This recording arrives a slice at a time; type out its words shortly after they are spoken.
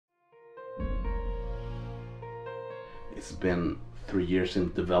It's been 3 years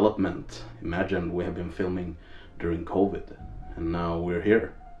in development. Imagine we have been filming during COVID, and now we're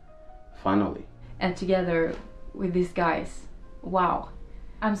here, finally. And together with these guys, wow.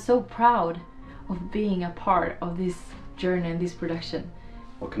 I'm so proud of being a part of this journey and this production.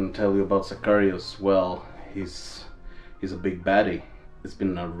 What can I tell you about Zacharias? Well, he's a big baddie. It's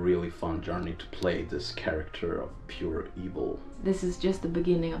been a really fun journey to play this character of pure evil. This is just the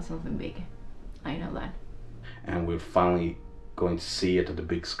beginning of something big. I know that. And we're finally going to see it at the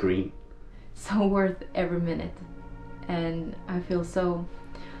big screen. So worth every minute. And I feel so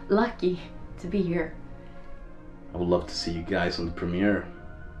lucky to be here. I would love to see you guys on the premiere.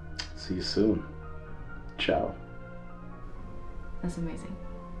 See you soon. Ciao. That's amazing.